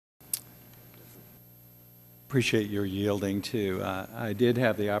appreciate your yielding too. I did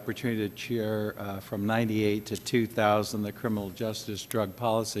have the opportunity to chair from 98 to 2000 the Criminal Justice Drug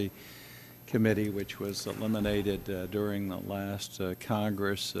Policy Committee, which was eliminated during the last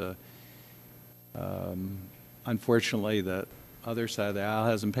Congress. Unfortunately, the other side of the aisle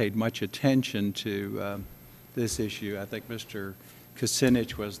hasn't paid much attention to this issue. I think Mr.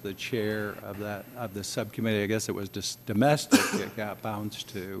 Kucinich was the chair of the subcommittee. I guess it was just domestic. It got bounced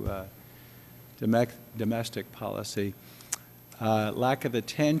to domestic policy. Lack of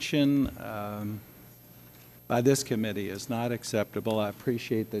attention by this committee is not acceptable. I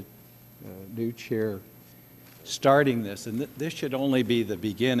appreciate the new chair starting this, and this should only be the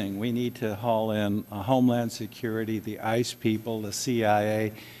beginning. We need to haul in Homeland Security, the ICE people, the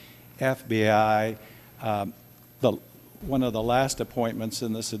CIA, FBI. One of the last appointments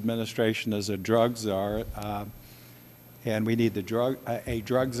in this administration is a drug czar. And we need a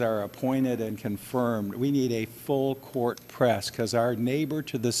drug czar appointed and confirmed. We need a full court press because our neighbor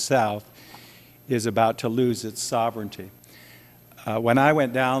to the south is about to lose its sovereignty. When I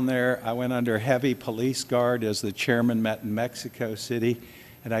went down there, I went under heavy police guard as the chairman met in Mexico City,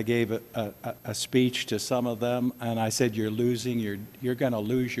 and I gave a speech to some of them, and I said, you're going to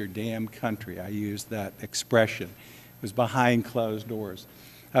lose your damn country. I used that expression. It was behind closed doors.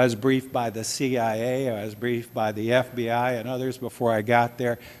 I was briefed by the CIA, I was briefed by the FBI and others before I got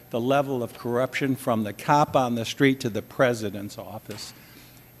there, the level of corruption from the cop on the street to the president's office.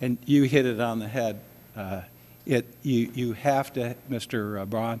 And you hit it on the head. You have to, Mr.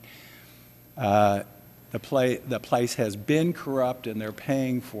 Braun, the place has been corrupt and they're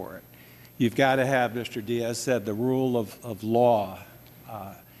paying for it. You've got to have, Mr. Diaz said, the rule of law.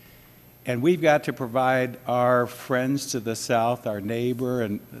 And we've got to provide our friends to the south, our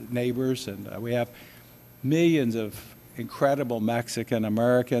neighbors, and we have millions of incredible Mexican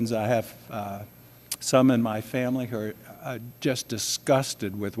Americans. I have some in my family who are just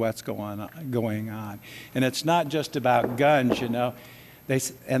disgusted with what's going on. And it's not just about guns, you know.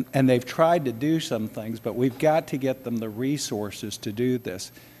 And they've tried to do some things, but we've got to get them the resources to do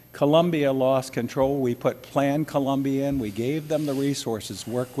this. Colombia lost control. We put Plan Colombia in. We gave them the resources.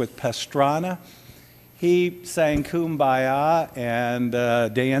 Worked with Pastrana. He sang Kumbaya and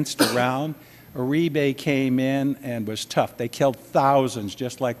danced around. Uribe came in and was tough. They killed thousands,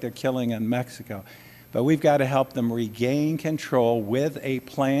 just like they're killing in Mexico. But we've got to help them regain control with a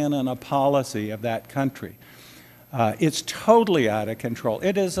plan and a policy of that country. It's totally out of control.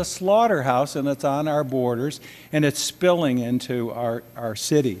 It is a slaughterhouse, and it's on our borders, and it's spilling into our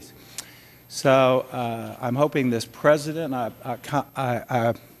cities. So I'm hoping this president,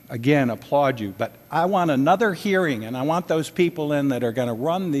 I again applaud you, but I want another hearing, and I want those people in that are going to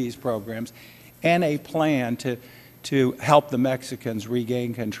run these programs and a plan to help the Mexicans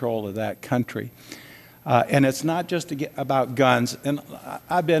regain control of that country. And it's not just about guns. And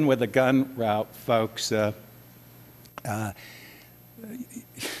I've been with the gun route, folks. I'm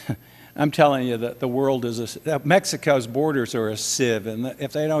telling you that the world is Mexico's borders are a sieve, and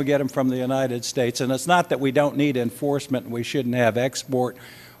if they don't get them from the United States, and it's not that we don't need enforcement, we shouldn't have export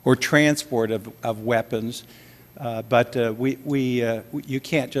or transport of weapons, but you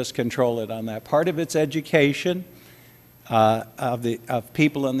can't just control it on that. Part of it's education of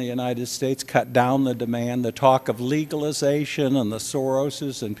people in the United States, cut down the demand, the talk of legalization and the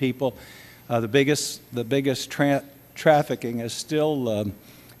Soroses and people. The biggest trafficking is still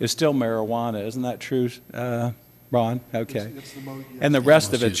marijuana. Isn't that true, Ron? Okay. And the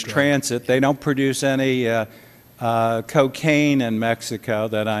rest of it's transit. They don't produce any cocaine in Mexico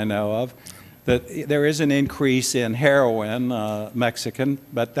that I know of. There is an increase in heroin, Mexican,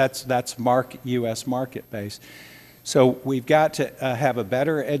 but that's U.S. market based. So we've got to have a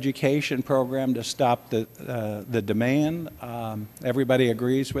better education program to stop the demand. Everybody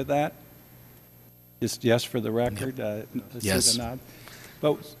agrees with that? Just yes for the record. Yes.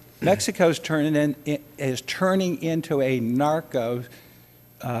 But Mexico's is turning into a narco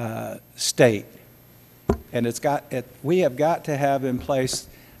state, and we have got to have in place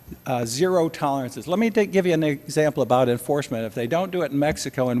zero tolerances. Let me give you an example about enforcement. If they don't do it in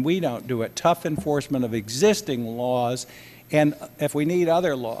Mexico and we don't do it, tough enforcement of existing laws, and if we need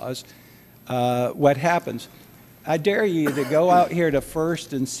other laws, what happens? I dare you to go out here to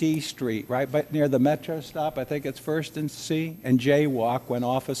 1st and C Street, right near the metro stop, I think it's 1st and C, and jaywalk when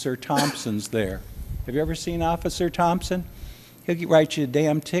Officer Thompson's there. Have you ever seen Officer Thompson? He'll write you a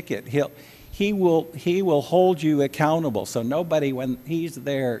damn ticket. He will hold you accountable, so nobody, when he's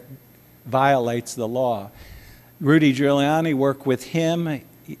there, violates the law. Rudy Giuliani worked with him.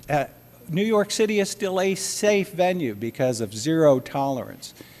 New York City is still a safe venue because of zero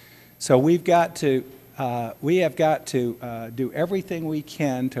tolerance. So we've got to we have got to do everything we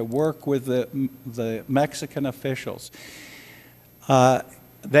can to work with the Mexican officials.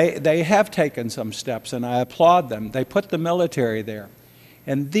 They have taken some steps, and I applaud them. They put the military there.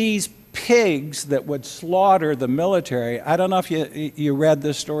 And these pigs that would slaughter the military, I don't know if you read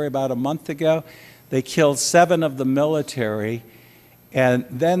this story about a month ago. They killed 7 of the military, and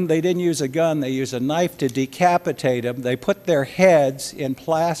then they didn't use a gun. They used a knife to decapitate them. They put their heads in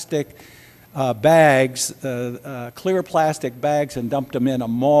plastic bags, clear plastic bags, and dumped them in a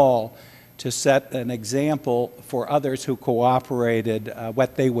mall to set an example for others who cooperated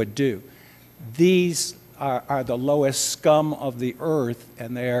what they would do. These are the lowest scum of the earth,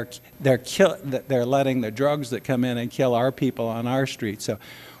 and they're letting the drugs that come in and kill our people on our streets. So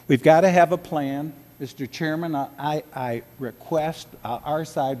we've got to have a plan. Mr. Chairman, I request our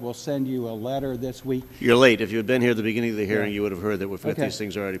side will send you a letter this week. You're late. If you had been here at the beginning of the hearing, you would have heard that we've got these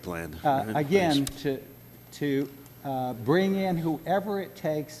things already planned. Again, to bring in whoever it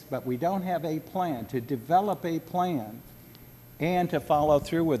takes, but we don't have a plan, to develop a plan and to follow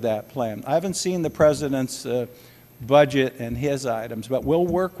through with that plan. I haven't seen the President's budget and his items, but we'll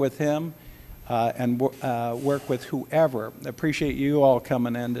work with him and work with whoever. I appreciate you all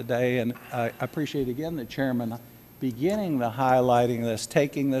coming in today, and I appreciate again the Chairman beginning the highlighting this,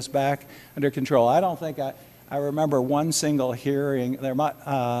 taking this back under control. I don't think I remember one single hearing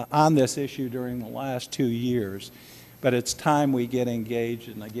on this issue during the last 2 years, but it's time we get engaged,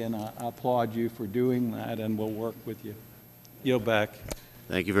 and again, I applaud you for doing that, and we'll work with you. Yield back.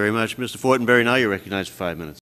 Thank you very much. Mr. Fortenberry, now you're recognized for 5 minutes.